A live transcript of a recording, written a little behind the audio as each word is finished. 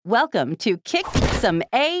Welcome to Kick Some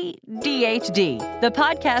ADHD, the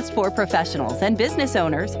podcast for professionals and business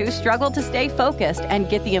owners who struggle to stay focused and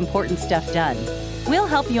get the important stuff done. We'll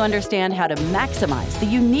help you understand how to maximize the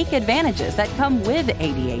unique advantages that come with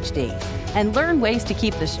ADHD and learn ways to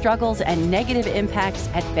keep the struggles and negative impacts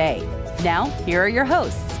at bay. Now, here are your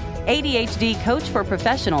hosts, ADHD coach for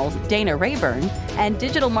professionals Dana Rayburn and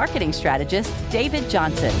digital marketing strategist David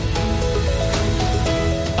Johnson.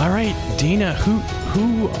 All right, Dana, who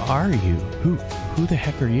are you? Who the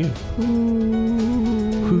heck are you?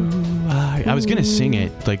 Who are you? I was going to sing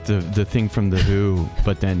it, like the thing from The Who,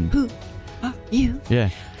 but then... Who are you? Yeah.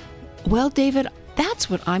 Well, David, that's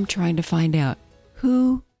what I'm trying to find out.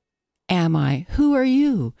 Who am I? Who are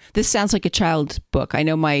you? This sounds like a child's book. I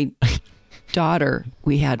know my daughter,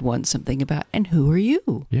 we had one something about, and who are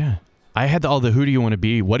you? Yeah. I had all the who do you want to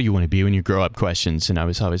be, what do you want to be when you grow up questions, and I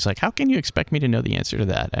was always like, how can you expect me to know the answer to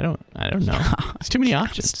that? I don't know. It's too many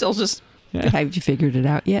options. Still just, have you figured it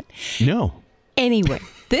out yet? No. Anyway,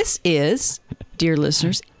 this is, dear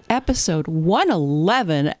listeners, episode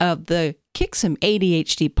 111 of the Kick Some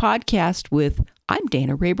ADHD podcast with, I'm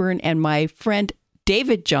Dana Rayburn and my friend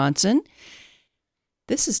David Johnson.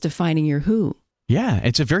 This is defining your who. Yeah,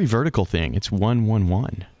 it's a very vertical thing. It's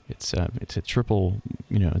 111. It's a triple,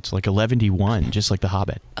 it's like 11D1, just like The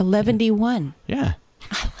Hobbit. 11D1. Yeah.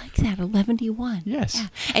 I like that, 11D1. Yes. Yeah.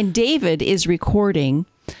 And David is recording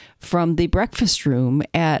from the breakfast room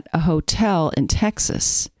at a hotel in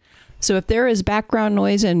Texas. So if there is background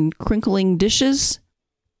noise and crinkling dishes,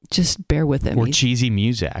 just bear with him. Or cheesy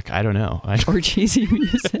music. I don't know. Or cheesy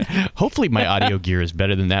music. Hopefully my audio gear is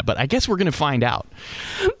better than that, but I guess we're going to find out.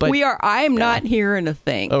 But I am not hearing a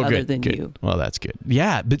thing other than good. you. Well, that's good.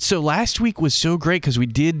 Yeah, but so last week was so great because we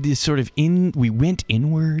did this sort of we went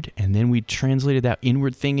inward and then we translated that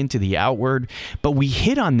inward thing into the outward, but we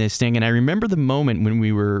hit on this thing, and I remember the moment when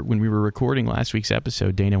we were recording last week's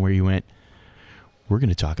episode, Dana, where you went, we're going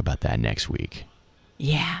to talk about that next week.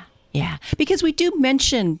 Yeah. Yeah, because we do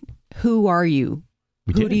mention who are you?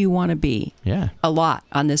 Who do you want to be? Yeah. A lot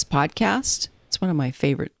on this podcast. It's one of my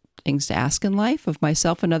favorite things to ask in life of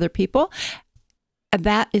myself and other people. And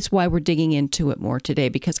that is why we're digging into it more today,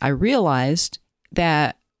 because I realized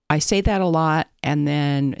that I say that a lot. And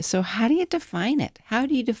then, so how do you define it? How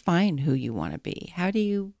do you define who you want to be? How do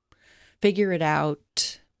you figure it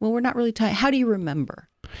out? Well, we're not really how do you remember?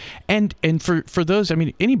 And for those, I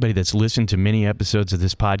mean, anybody that's listened to many episodes of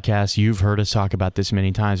this podcast, you've heard us talk about this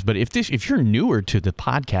many times. But if you're newer to the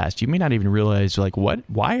podcast, you may not even realize, like,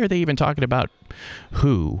 why are they even talking about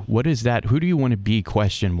who? What is that? Who do you want to be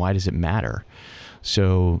question? Why does it matter?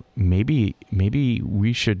 So maybe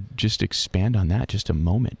we should just expand on that just a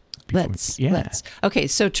moment. Let's. Okay,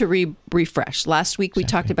 so to refresh, last week we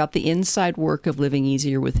talked about the inside work of living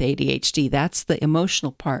easier with ADHD. That's the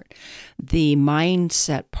emotional part, the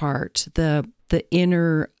mindset part, the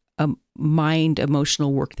inner mind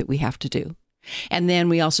emotional work that we have to do. And then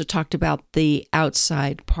we also talked about the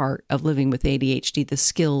outside part of living with ADHD, the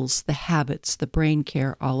skills, the habits, the brain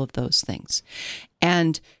care, all of those things.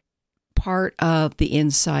 And part of the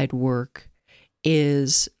inside work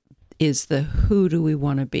is the who do we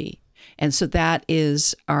want to be? And so that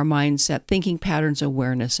is our mindset, thinking patterns,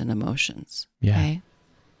 awareness, and emotions. Yeah. Okay?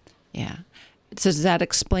 Yeah. So does that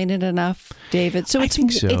explain it enough, David? So I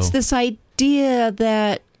think so. It's this idea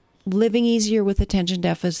that living easier with attention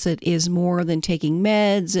deficit is more than taking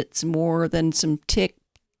meds. It's more than some tips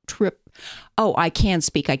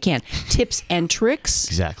and tricks.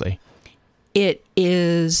 Exactly. It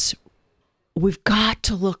is, we've got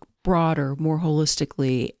to look broader, more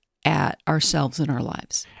holistically at ourselves and our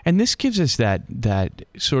lives. And this gives us that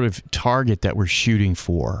sort of target that we're shooting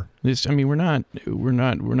for. This, I mean, we're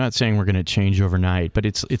not saying we're going to change overnight, but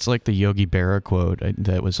it's like the Yogi Berra quote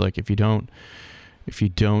that was like, if you don't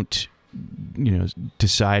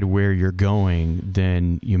decide where you're going,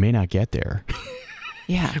 then you may not get there.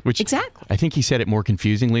 Yeah, which exactly. I think he said it more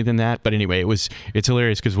confusingly than that, but anyway, it's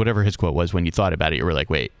hilarious because whatever his quote was, when you thought about it, you were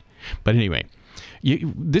like, wait. But anyway,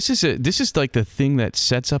 this is like the thing that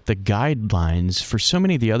sets up the guidelines for so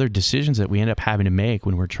many of the other decisions that we end up having to make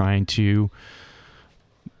when we're trying to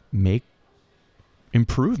make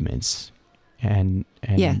improvements and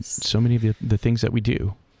yes. So many of the things that we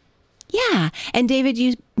do. Yeah. And David,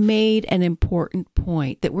 you made an important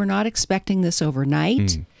point that we're not expecting this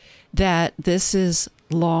overnight, that this is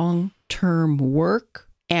long-term work,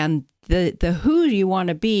 and the who you want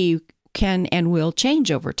to be can and will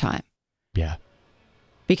change over time. Yeah.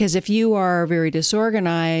 Because if you are very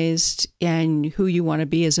disorganized and who you want to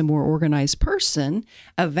be as a more organized person,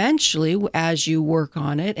 eventually, as you work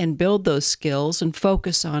on it and build those skills and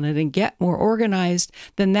focus on it and get more organized,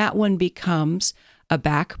 then that one becomes a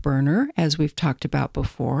back burner, as we've talked about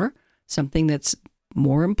before, something that's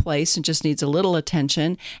more in place and just needs a little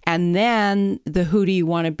attention. And then the who do you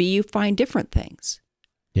want to be, you find different things.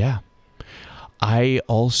 Yeah. I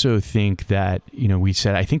also think that,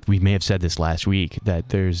 I think we may have said this last week, that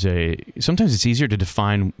sometimes it's easier to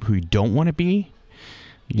define who you don't want to be.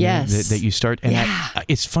 Yes. That you start. And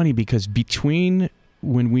it's funny because between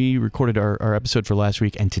when we recorded our episode for last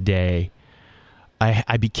week and today,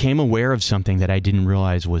 I became aware of something that I didn't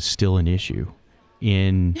realize was still an issue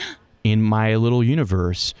in my little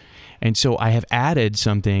universe. And so I have added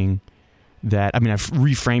something that, I've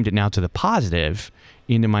reframed it now to the positive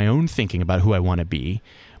into my own thinking about who I want to be.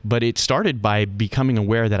 But it started by becoming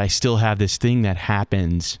aware that I still have this thing that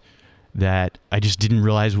happens that I just didn't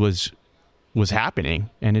realize was happening.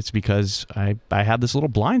 And it's because I have this little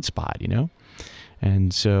blind spot,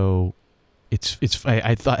 And so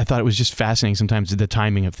I thought it was just fascinating sometimes, the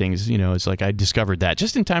timing of things. It's like I discovered that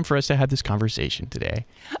just in time for us to have this conversation today.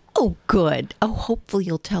 Oh, good. Oh, hopefully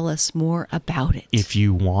you'll tell us more about it. If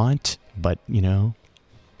you want, but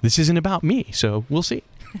this isn't about me, so we'll see.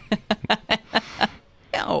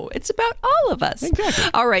 No, it's about all of us. Exactly.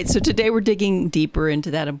 All right, so today we're digging deeper into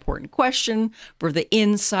that important question for the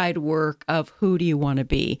inside work of who do you want to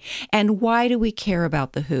be? And why do we care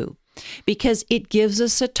about the who? Because it gives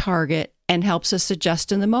us a target and helps us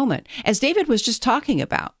adjust in the moment. As David was just talking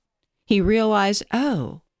about, he realized,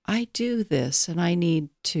 oh, I do this and I need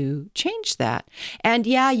to change that. And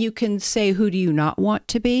yeah, you can say, who do you not want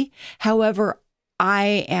to be? However,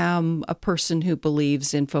 I am a person who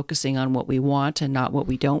believes in focusing on what we want and not what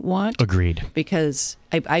we don't want. Agreed. Because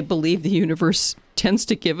I believe the universe tends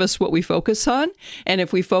to give us what we focus on. And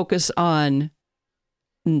if we focus on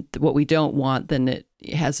what we don't want, then it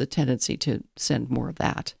has a tendency to send more of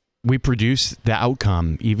that. We produce the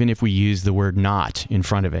outcome, even if we use the word not in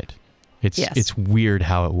front of it. It's weird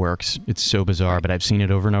how it works. It's so bizarre, but I've seen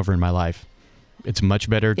it over and over in my life. It's much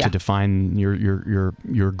better to define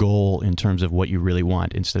your goal in terms of what you really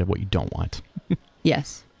want instead of what you don't want.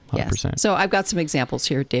 Yes. 100%. Yes. So I've got some examples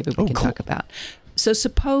here, David, we can talk about. So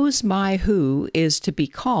suppose my who is to be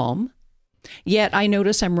calm, yet I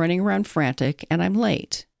notice I'm running around frantic and I'm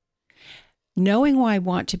late. Knowing why I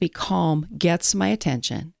want to be calm gets my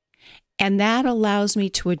attention, and that allows me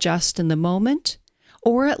to adjust in the moment,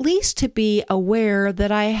 or at least to be aware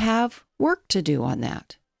that I have work to do on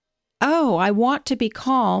that. Oh, I want to be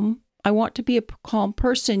calm. I want to be a calm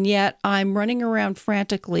person, yet I'm running around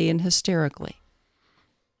frantically and hysterically.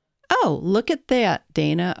 Oh, look at that,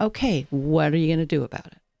 Dana. Okay, what are you going to do about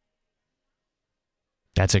it?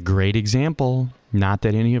 That's a great example. Not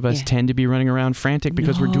that any of us tend to be running around frantic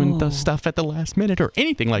because we're doing the stuff at the last minute or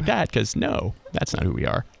anything like that, because no, that's not who we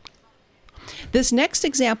are. This next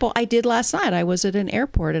example I did last night. I was at an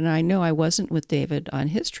airport, and I know I wasn't with David on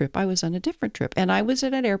his trip. I was on a different trip, and I was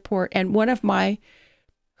at an airport, and one of my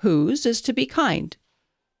who's is to be kind.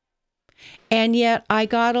 And yet I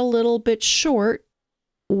got a little bit short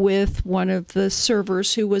with one of the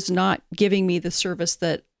servers who was not giving me the service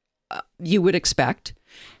that you would expect.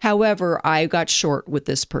 However, I got short with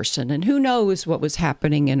this person, and who knows what was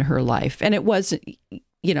happening in her life. And it wasn't,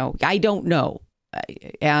 I don't know.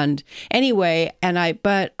 And anyway,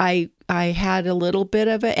 I had a little bit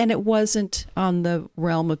of it, and it wasn't on the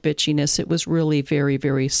realm of bitchiness. It was really very,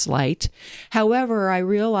 very slight. However, I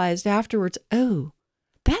realized afterwards, oh,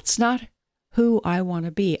 that's not who I want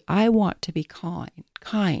to be. I want to be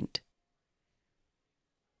kind.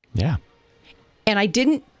 Yeah. And I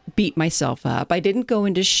didn't beat myself up. I didn't go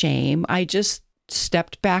into shame. I just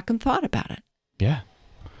stepped back and thought about it. Yeah.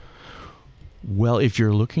 Well, if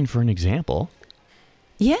you're looking for an example.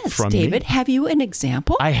 Yes, David, have you an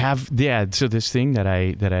example? I have. Yeah. So this thing that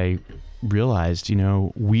I realized,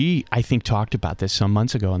 I think talked about this some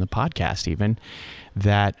months ago on the podcast, even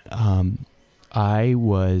that I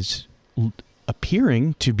was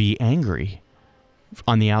appearing to be angry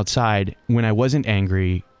on the outside when I wasn't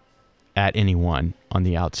angry at anyone on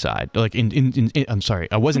the outside. Like I'm sorry,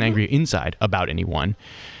 I wasn't angry inside about anyone,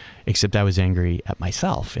 except I was angry at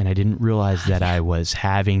myself, and I didn't realize that I was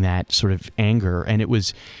having that sort of anger. And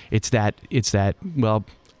it's that. Well,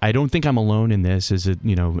 I don't think I'm alone in this as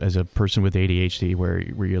a person with ADHD, where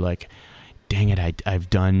you're like, dang it, I've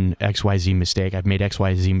done XYZ mistake. I've made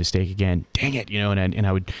XYZ mistake again. Dang it,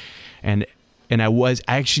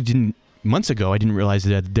 months ago, I didn't realize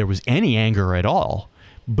that there was any anger at all.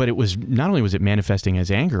 But it was, not only was it manifesting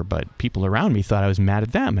as anger, but people around me thought I was mad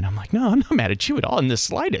at them. And I'm like, no, I'm not mad at you at all in the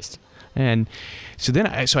slightest. And so then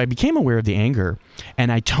I became aware of the anger,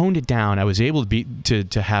 and I toned it down. I was able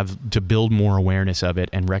to build more awareness of it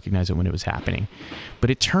and recognize it when it was happening. But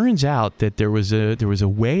it turns out that there was a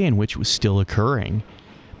way in which it was still occurring,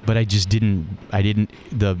 but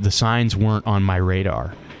the signs weren't on my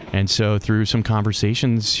radar. And so through some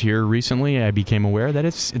conversations here recently, I became aware that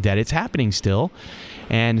it's happening still.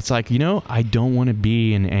 And it's like, I don't want to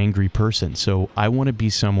be an angry person. So I want to be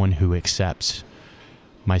someone who accepts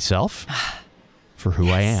myself for who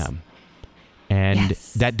I am. And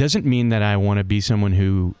that doesn't mean that I want to be someone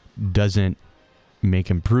who doesn't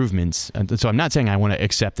make improvements. So I'm not saying I want to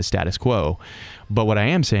accept the status quo, but what I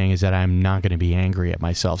am saying is that I'm not going to be angry at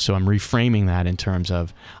myself. So I'm reframing that in terms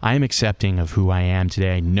of I'm accepting of who I am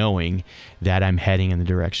today, knowing that I'm heading in the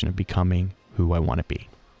direction of becoming who I want to be.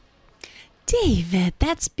 David,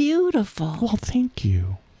 that's beautiful. Well, thank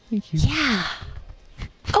you. Thank you. Yeah.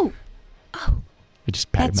 Oh. I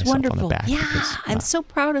just patted that's myself wonderful. on the back. Yeah, because, I'm so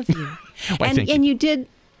proud of you. Why,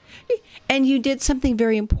 and you did something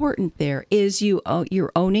very important there. Is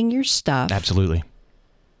you're owning your stuff. Absolutely.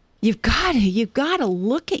 You've got to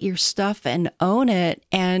look at your stuff and own it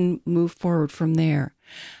and move forward from there.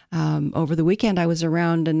 Over the weekend, I was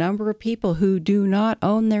around a number of people who do not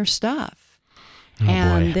own their stuff,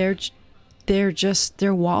 and boy.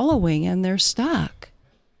 they're wallowing and they're stuck.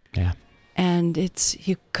 Yeah. And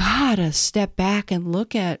you gotta step back and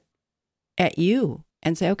look at you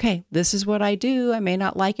and say, okay, this is what I do. I may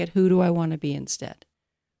not like it. Who do I want to be instead?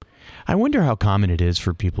 I wonder how common it is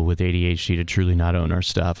for people with ADHD to truly not own our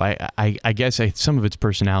stuff. I guess some of it's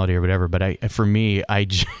personality or whatever, but for me, I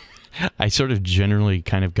sort of generally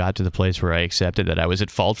kind of got to the place where I accepted that I was at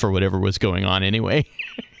fault for whatever was going on anyway.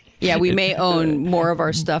 Yeah, we may own more of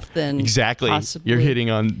our stuff than exactly. Possibly. You're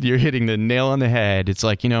hitting the nail on the head. It's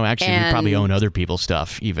like, actually we probably own other people's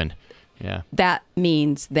stuff even. Yeah. That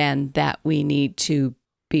means then that we need to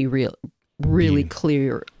be really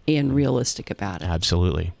clear and realistic about it.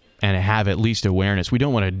 Absolutely. And have at least awareness. We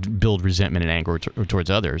don't want to build resentment and anger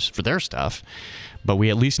towards others for their stuff, but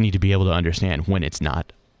we at least need to be able to understand when it's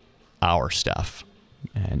not our stuff.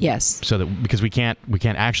 And yes. So that because we can't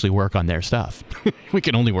actually work on their stuff. We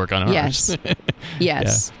can only work on ours. Yes.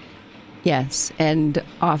 Yes. Yeah. Yes. And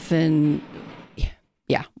often,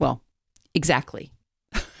 yeah, well, exactly.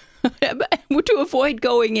 To avoid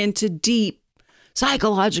going into deep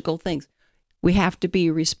psychological things, we have to be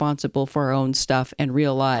responsible for our own stuff and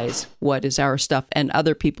realize what is our stuff and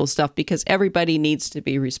other people's stuff, because everybody needs to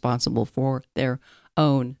be responsible for their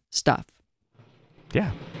own stuff.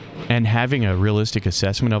 Yeah. And having a realistic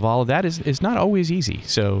assessment of all of that is not always easy.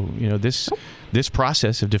 So, this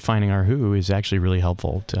process of defining our who is actually really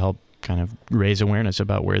helpful to help kind of raise awareness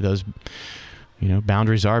about where those,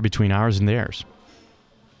 boundaries are between ours and theirs.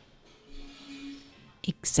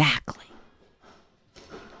 Exactly.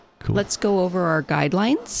 Cool. Let's go over our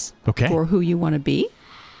guidelines for who you want to be.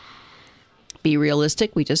 Be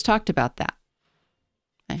realistic. We just talked about that.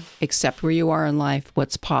 Okay. Accept where you are in life,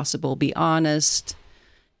 what's possible. Be honest.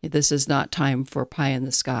 This is not time for pie in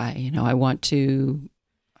the sky. I want to,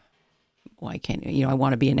 I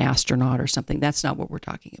want to be an astronaut or something. That's not what we're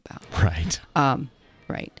talking about. Right.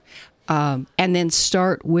 Right. And then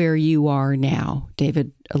start where you are now.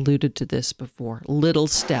 David alluded to this before. Little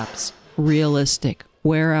steps, realistic.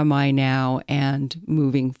 Where am I now? And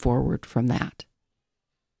moving forward from that.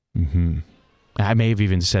 Mm-hmm. I may have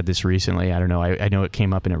even said this recently. I don't know. I know it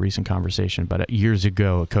came up in a recent conversation, but years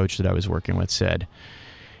ago, a coach that I was working with said,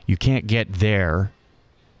 you can't get there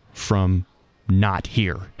from not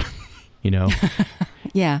here,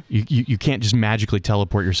 Yeah. You can't just magically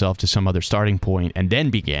teleport yourself to some other starting point and then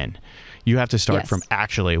begin. You have to start from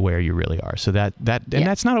actually where you really are. So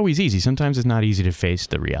that's not always easy. Sometimes it's not easy to face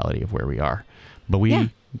the reality of where we are, but we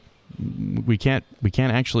can't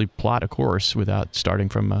actually plot a course without starting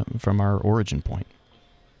from our origin point.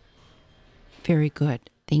 Very good.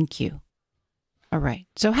 Thank you. All right.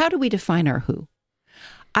 So how do we define our who?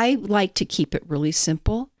 I like to keep it really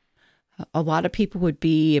simple. A lot of people would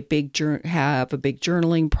be have a big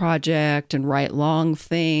journaling project and write long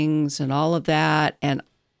things and all of that. And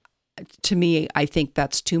to me, I think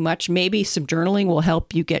that's too much. Maybe some journaling will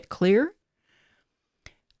help you get clear.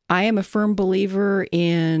 I am a firm believer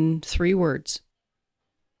in 3 words.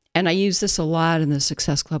 And I use this a lot in the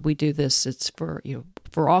Success Club. We do this. It's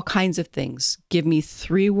for all kinds of things. Give me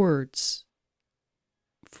 3 words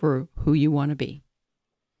for who you want to be.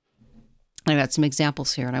 I've got some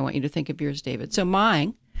examples here, and I want you to think of yours, David. So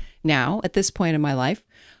mine, now, at this point in my life,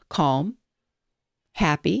 calm,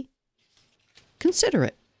 happy,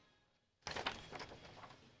 considerate.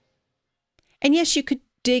 And yes, you could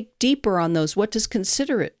dig deeper on those. What does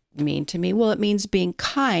considerate mean to me? Well, it means being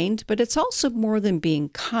kind, but it's also more than being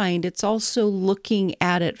kind. It's also looking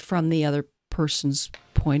at it from the other person's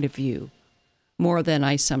point of view more than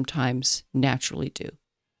I sometimes naturally do.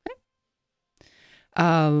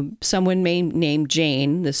 Okay? Someone may name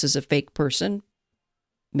Jane. This is a fake person.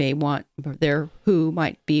 May want their who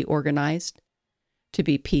might be organized, to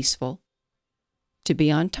be peaceful, to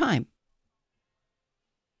be on time.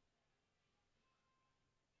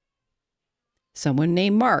 Someone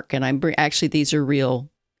named Mark, and actually these are real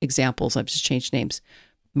examples. I've just changed names.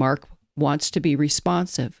 Mark wants to be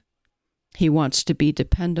responsive. He wants to be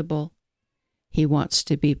dependable. He wants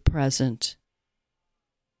to be present.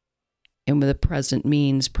 And with the present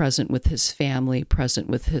means present with his family, present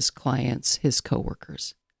with his clients, his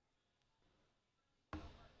coworkers.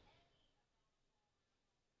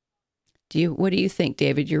 What do you think,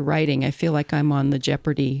 David? You're writing. I feel like I'm on the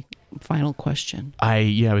Jeopardy final question.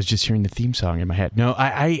 I was just hearing the theme song in my head. No,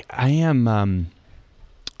 I am.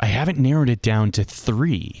 I haven't narrowed it down to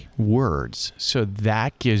 3 words, so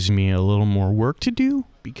that gives me a little more work to do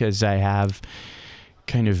because I have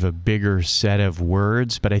kind of a bigger set of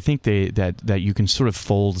words. But I think that you can sort of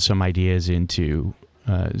fold some ideas into,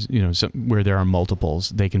 where there are multiples,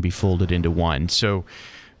 they can be folded into one. So,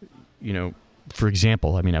 for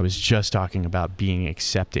example, I was just talking about being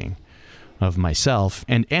accepting of myself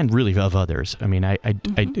and really of others. I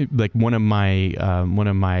like one of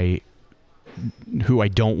my who I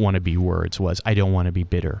don't want to be words was I don't want to be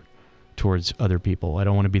bitter towards other people. I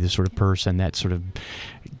don't want to be the sort of person that sort of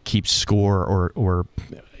keeps score or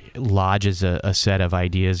lodges a set of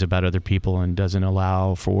ideas about other people and doesn't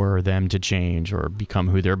allow for them to change or become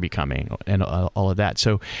who they're becoming and all of that.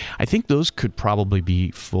 So I think those could probably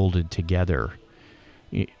be folded together.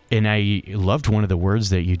 And I loved one of the words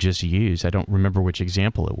that you just used. I don't remember which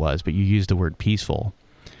example it was, but you used the word peaceful.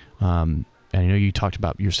 And I know you talked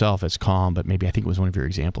about yourself as calm, but maybe I think it was one of your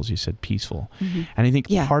examples. You said peaceful. Mm-hmm. And I think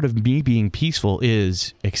part of me being peaceful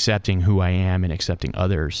is accepting who I am and accepting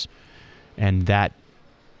others. And that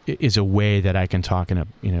is a way that I can talk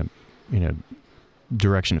in a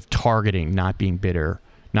direction of targeting, not being bitter,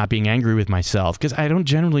 not being angry with myself, because I don't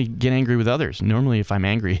generally get angry with others. Normally, if I'm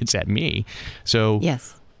angry, it's at me. So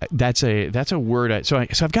yes. That's a word. So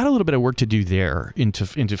I've got a little bit of work to do there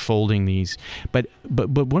into folding these. But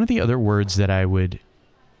one of the other words that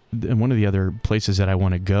one of the other places that I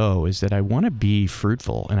want to go is that I want to be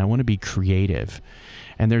fruitful and I want to be creative.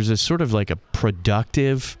 And there's a sort of like a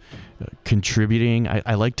productive contributing.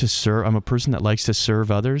 I like to serve. I'm a person that likes to serve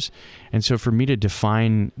others. And so for me to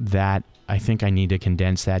define that, I think I need to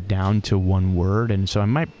condense that down to one word. And so I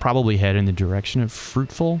might probably head in the direction of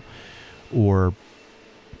fruitful or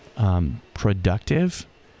productive,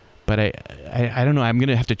 but I don't know. I'm going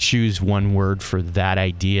to have to choose one word for that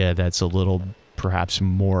idea that's a little perhaps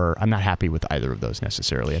more. I'm not happy with either of those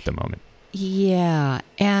necessarily at the moment. Yeah.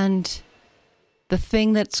 And the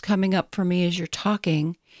thing that's coming up for me as you're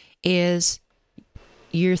talking is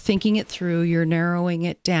you're thinking it through, you're narrowing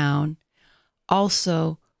it down.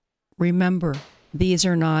 Also, remember, these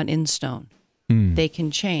are not in stone. They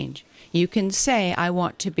can change. You can say, I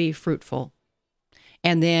want to be fruitful.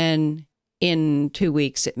 And then in 2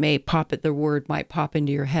 weeks, the word might pop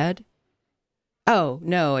into your head. Oh,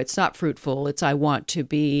 no, it's not fruitful. It's I want to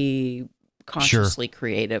be consciously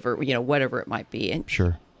creative or, whatever it might be. And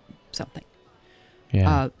something.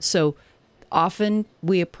 Yeah. So often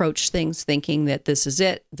we approach things thinking that this is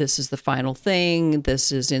it. This is the final thing.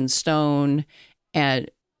 This is in stone. And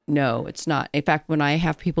no, it's not. In fact, when I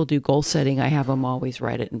have people do goal setting, I have them always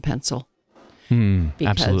write it in pencil.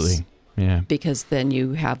 Absolutely. Yeah. Because then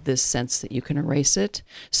you have this sense that you can erase it.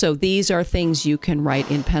 So these are things you can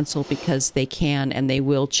write in pencil because they can and they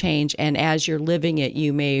will change. And as you're living it,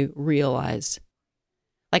 you may realize,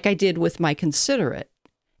 like I did with my considerate,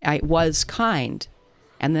 I was kind.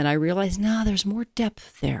 And then I realized, no, there's more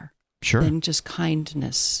depth there than just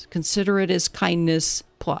kindness. Considerate is kindness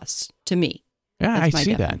plus to me. Yeah, I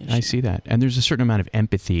see that. And there's a certain amount of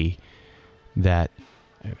empathy that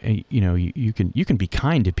you can be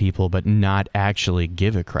kind to people, but not actually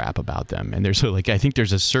give a crap about them. And there's I think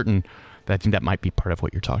that might be part of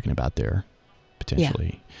what you're talking about there,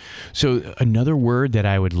 potentially. Yeah. So another word that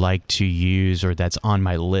I would like to use, or that's on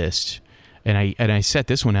my list, and I set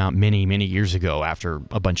this one out many, many years ago after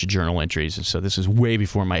a bunch of journal entries. And so this is way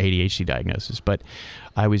before my ADHD diagnosis, but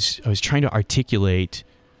I was trying to articulate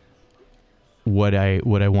what I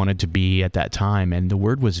wanted to be at that time. And the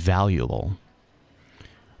word was valuable.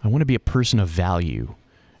 I want to be a person of value,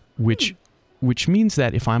 which which means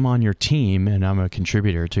that if I'm on your team and I'm a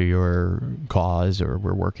contributor to your cause or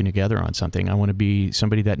we're working together on something, I want to be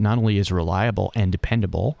somebody that not only is reliable and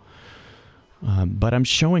dependable, but I'm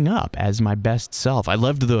showing up as my best self. I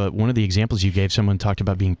loved one of the examples you gave. Someone talked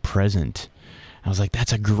about being present. I was like,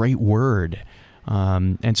 that's a great word.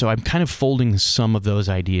 And so I'm kind of folding some of those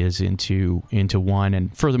ideas into one.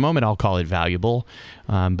 And for the moment, I'll call it valuable.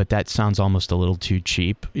 But that sounds almost a little too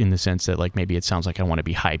cheap in the sense that like maybe it sounds like I want to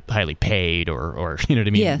be highly paid or you know what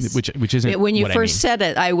I mean? Yes. Which isn't when you what first I mean. said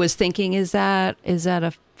it, I was thinking, is that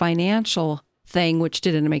a financial thing, which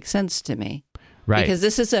didn't make sense to me. Right. Because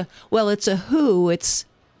this is it's a who, it's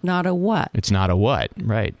not a what. It's not a what,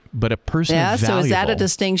 right. But a person valuable. So is that a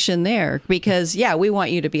distinction there? Because, we want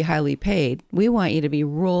you to be highly paid. We want you to be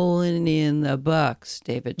rolling in the bucks,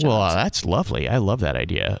 David Johnson. Well, that's lovely. I love that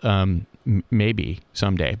idea. Maybe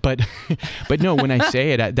someday. But no, when I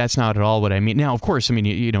say it, that's not at all what I mean. Now, of course, I mean,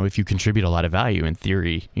 if you contribute a lot of value in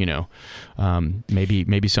theory,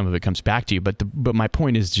 maybe some of it comes back to you. But my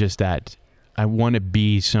point is just that I want to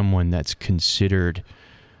be someone that's considered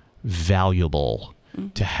valuable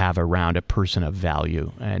to have around, a person of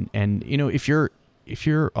value. And if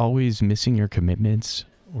you're always missing your commitments,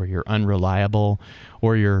 or you're unreliable,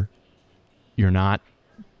 or you're not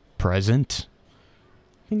present,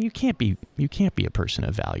 then you can't be a person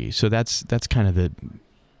of value. So that's kind of the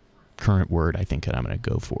current word I think that I'm going to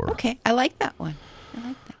go for. Okay, I like that one.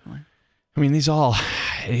 I mean, these all,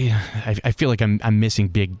 I feel like I'm missing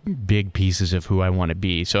big pieces of who I want to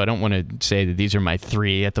be. So I don't want to say that these are my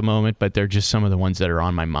 3 at the moment, but they're just some of the ones that are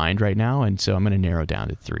on my mind right now. And so I'm going to narrow down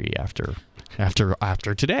to 3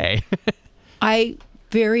 after today. I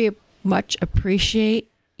very much appreciate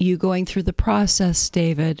you going through the process,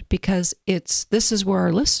 David, because this is where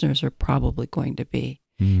our listeners are probably going to be.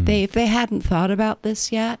 If they hadn't thought about this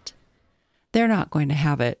yet, they're not going to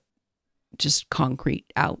have it just concrete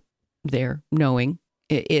out there, knowing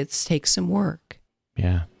it takes some work.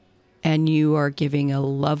 Yeah. And you are giving a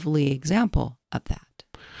lovely example of that.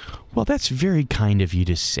 Well, that's very kind of you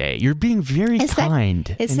to say. You're being very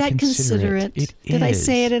kind. Is that considerate? It Did is. I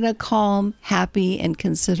say it in a calm, happy, and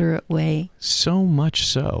considerate way? So much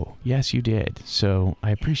so. Yes, you did. So I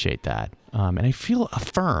appreciate that. And I feel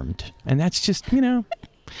affirmed. And that's just,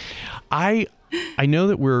 I know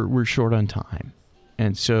that we're short on time.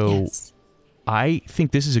 And so yes. I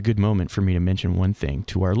think this is a good moment for me to mention one thing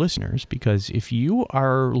to our listeners, because if you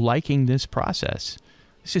are liking this process,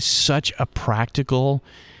 this is such a practical,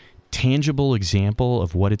 tangible example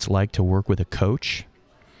of what it's like to work with a coach.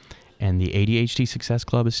 And the ADHD Success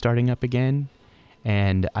Club is starting up again.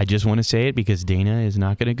 And I just want to say it because Dana is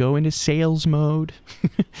not going to go into sales mode.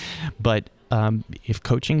 But if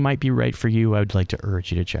coaching might be right for you, I would like to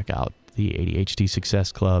urge you to check out the ADHD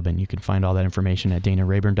Success Club. And you can find all that information at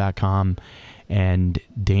danarayburn.com. And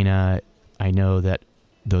Dana, I know that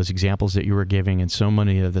those examples that you were giving and so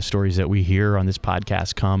many of the stories that we hear on this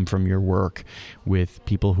podcast come from your work with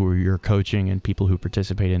people who you're coaching and people who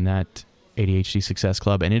participate in that ADHD Success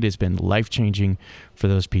Club. And it has been life-changing for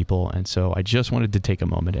those people. And so I just wanted to take a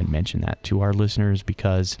moment and mention that to our listeners,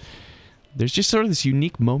 because there's just sort of this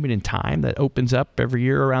unique moment in time that opens up every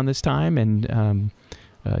year around this time. And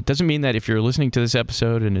it doesn't mean that if you're listening to this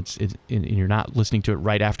episode and and you're not listening to it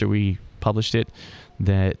right after we published it,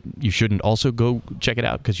 that you shouldn't also go check it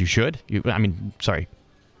out, because you should. Sorry,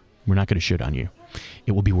 we're not going to shoot on you.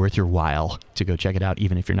 It will be worth your while to go check it out,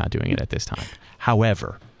 even if you're not doing it at this time.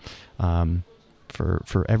 However,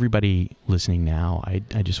 for everybody listening now,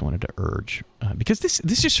 I just wanted to urge, because this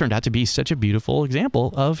just turned out to be such a beautiful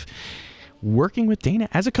example of working with Dana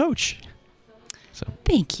as a coach. So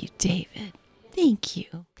thank you, David. Thank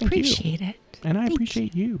you. Appreciate it. And I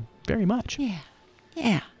appreciate you very much.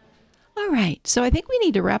 Yeah. All right. So I think we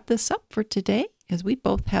need to wrap this up for today, because we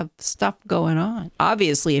both have stuff going on.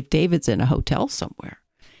 Obviously, if David's in a hotel somewhere,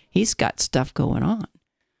 he's got stuff going on.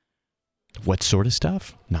 What sort of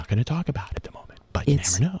stuff? Not going to talk about at the moment, but you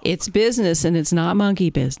never know. It's business, and it's not monkey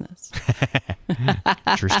business.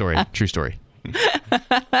 True story.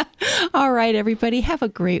 All right, everybody. Have a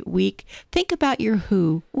great week. Think about your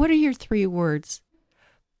who. What are your 3 words?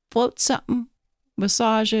 Float something,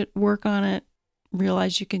 massage it, work on it,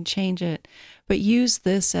 realize you can change it. But use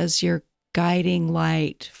this as your guiding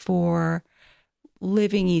light for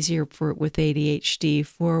living easier with ADHD,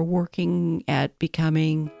 for working at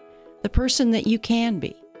becoming the person that you can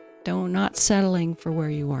be. Not settling for where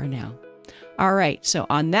you are now. All right. So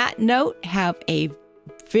on that note, have a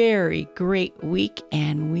very great week,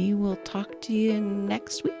 and we will talk to you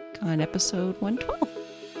next week on episode 112.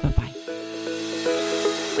 Bye-bye.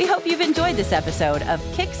 We hope you've enjoyed this episode of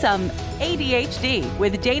Kick Some ADHD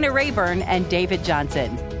with Dana Rayburn and David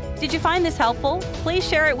Johnson. Did you find this helpful? Please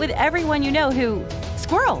share it with everyone you know who,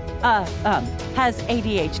 has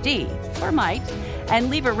ADHD or might, and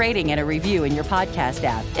leave a rating and a review in your podcast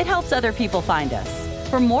app. It helps other people find us.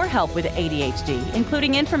 For more help with ADHD,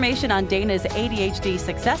 including information on Dana's ADHD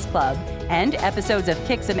Success Club and episodes of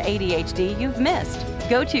Kick Some ADHD you've missed,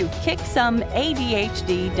 go to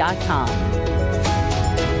kicksomeadhd.com.